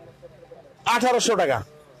 1800 টাকা,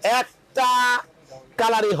 একটা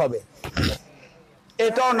কালারই হবে।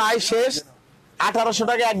 এটাও নাই শেষ, 1800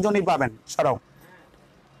 টাকা একজনই পাবেন। সরাও,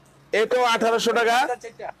 এটাও 1800 টাকা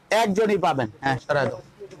একজনই পাবেন। হ্যাঁ সরাই দাও,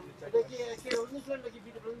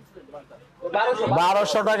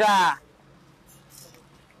 1200 টাকা।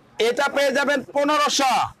 এটা পেয়ে যাবেন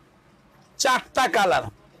 1500, 4টা কালার,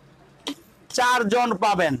 4 জন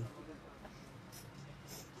পাবেন।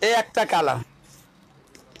 এই একটা কালার,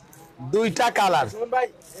 2টা কালার,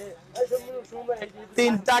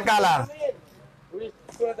 3টা কালার,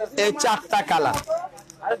 এই 4টা কালার,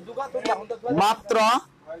 মাত্র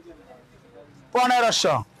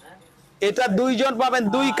 1500। এটা 2 জন পাবেন,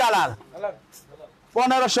 2 কালার,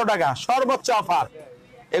 1500 টাকা সর্বোচ্চ অফার।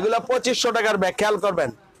 এগুলো 2500 টাকার ব্যাগ, খেয়াল করবেন,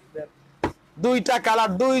 2টা কালার,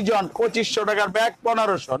 2 জন, 2500 টাকার ব্যাগ,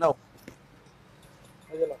 1500 নাও।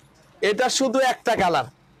 এটা শুধু একটা কালার,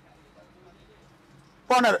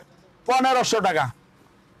 1500 টাকা।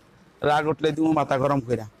 রাগ উঠলে তুমি মাথা গরম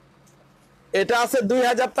কইরা। এটা আছে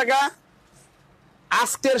 2000 টাকা,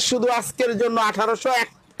 আজকের, শুধু আজকের জন্য 1800,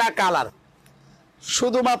 একটা কালার,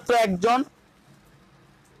 শুধুমাত্র একজন,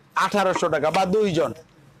 1800 টাকা বা 2 জন।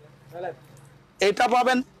 এটা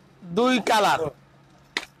পাবেন 2 কালার,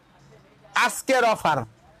 আজকের অফার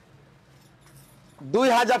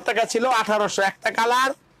 2000 টাকা ছিল, 1800, একটা কালার,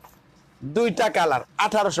 2টা কালার,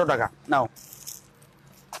 1800 টাকা নাও।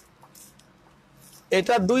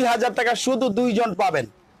 এটা 2000 টাকা, শুধু 2 জন পাবেন।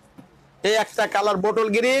 এই একটা কালার বোতল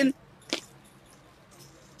গ্রিন,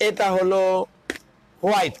 এটা হলো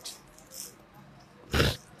হোয়াইট,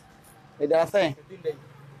 এটা আছে,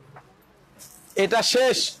 এটা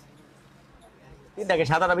শেষ। তিনটাকে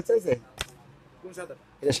সাদাটা বেঁচে হয়েছে,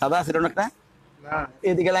 এটা সাদা ছিল না একটা,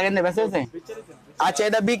 এদিকে লাগেন না বেঁচে হয়েছে। আচ্ছা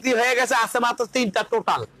এটা বিক্রি হয়ে গেছে, আছে মাত্র 3টা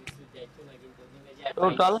টোটাল,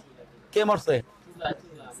 টোটাল কে মরছে? চুলা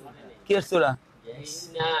চুলা মনে নেই। কি চূড়া? এই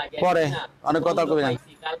না, গেছে পরে, না। অনেক কথা কবি না।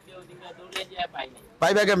 পাইছি, কালকে ওদিকে দৌড়ে যেয়ে পাইনি।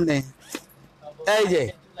 পাইবা কেমনে? এই যে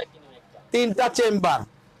চুলা কিনো একটা। 3টা চেম্বার,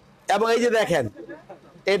 এবং এই যে দেখেন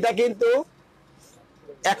এটা কিন্তু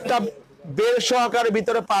একটা বেল সহকারে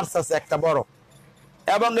ভিতরে পার্স আছে একটা বড়,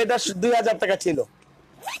 এবং এটা 2000 টাকা ছিল,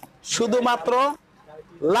 শুধুমাত্র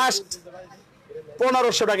লাস্ট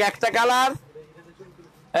 1500 টাকা একটা কালার।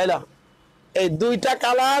 এই 2টা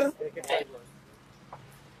কালার, এই বল।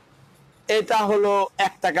 এটা হলো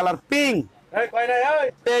একটা কালার পিঙ্ক,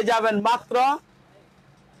 পেয়ে যাবেন মাত্র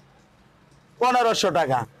 1500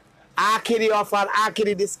 টাকা। আখেরি অফার,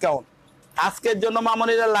 আখেরি ডিসকাউন্ট আজকের জন্য।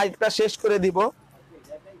 মামনিরা লাইভটা শেষ করে দিব।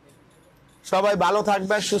 সবাই ভালো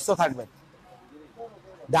থাকবেন, সুস্থ থাকবেন।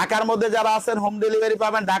 ঢাকার মধ্যে যারা আছেন হোম ডেলিভারি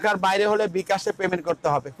পাবেন, ঢাকার বাইরে হলে বিকাশে পেমেন্ট করতে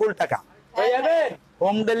হবে ফুল টাকা।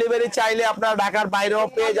 হোম ডেলিভারি চাইলে আপনারা ঢাকার বাইরেও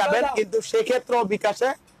পেয়ে যাবেন, কিন্তু সেক্ষেত্রেও বিকাশে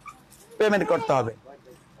পেমেন্ট করতে হবে।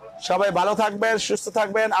 সবাই ভালো থাকবেন, সুস্থ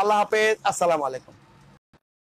থাকবেন। আল্লাহ হাফেজ, আসসালামু আলাইকুম।